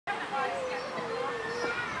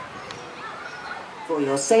For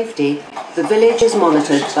your safety, the village is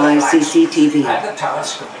monitored by CCTV.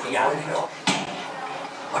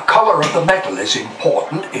 The colour of the metal is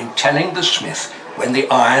important in telling the smith when the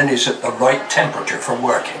iron is at the right temperature for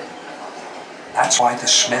working. That's why the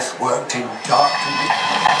smith worked in dark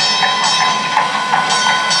conditions.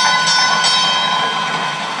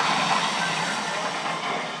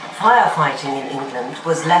 Firefighting in England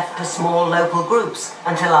was left to small local groups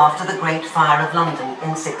until after the Great Fire of London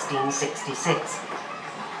in 1666.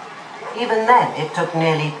 Even then, it took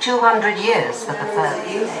nearly 200 years for the first.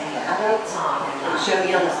 Show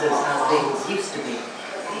youngsters how things used to be.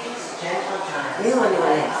 Here on your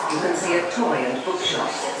left, you can see a toy and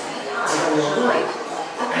bookshop. And on your right,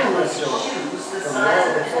 a camera store. From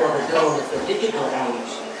there before the dawn of the digital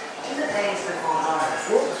age.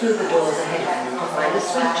 Walk through the doors ahead of you to find a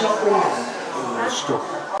sweet shop window. A store.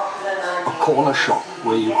 A corner shop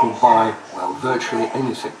where you could buy, well, virtually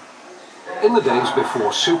anything. In the days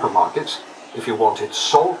before supermarkets, if you wanted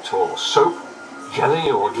salt or soap, jelly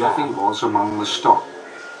or jelly was among the stock.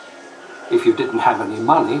 If you didn't have any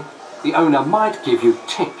money, the owner might give you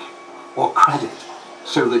tick or credit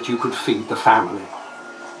so that you could feed the family.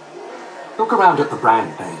 Look around at the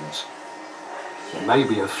brand names. There may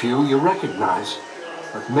be a few you recognize,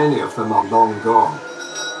 but many of them are long gone.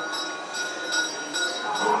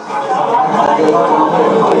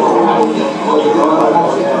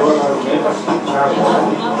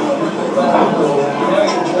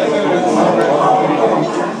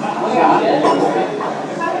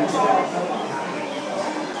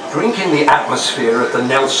 Drink in the atmosphere at the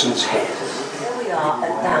Nelson's Head. Here we are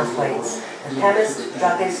at Downthwaite's, a chemist,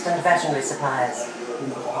 druggist and veterinary suppliers.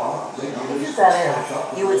 If you fell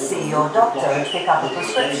ill, you would see your doctor and pick up a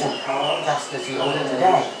prescription, just as you would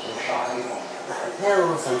today.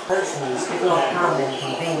 Pills and potions did not come in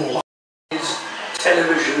convenient.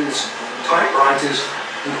 Televisions, typewriters,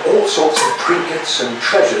 and all sorts of trinkets and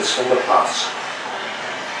treasures from the past.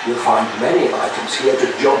 You'll find many items here to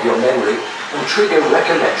jog your memory and trigger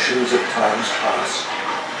recollections of times past.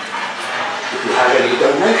 If you have any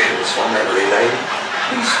donations for Memory Lane,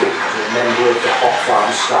 please speak to a member of the Hot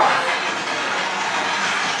Farm staff.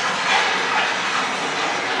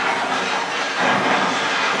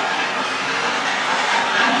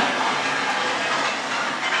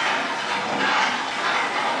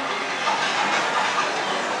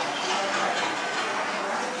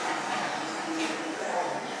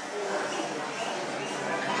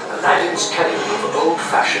 Aladdin's cave of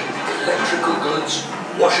old-fashioned electrical goods,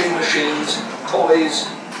 washing machines, toys,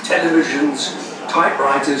 televisions,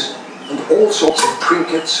 typewriters, and all sorts of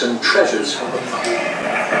trinkets and treasures from the past.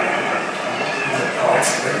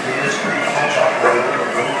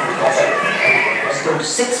 Stood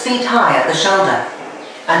 6 feet high at the shoulder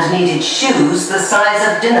and needed shoes the size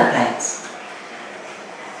of dinner plates.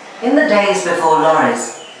 In the days before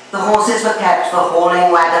lorries, the horses were kept for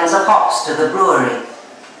hauling wagons of hops to the brewery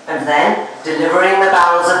and then delivering the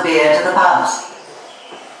barrels of beer to the pubs.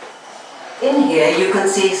 In here you can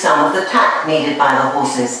see some of the tack needed by the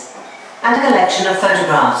horses and a collection of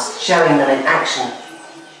photographs showing them in action.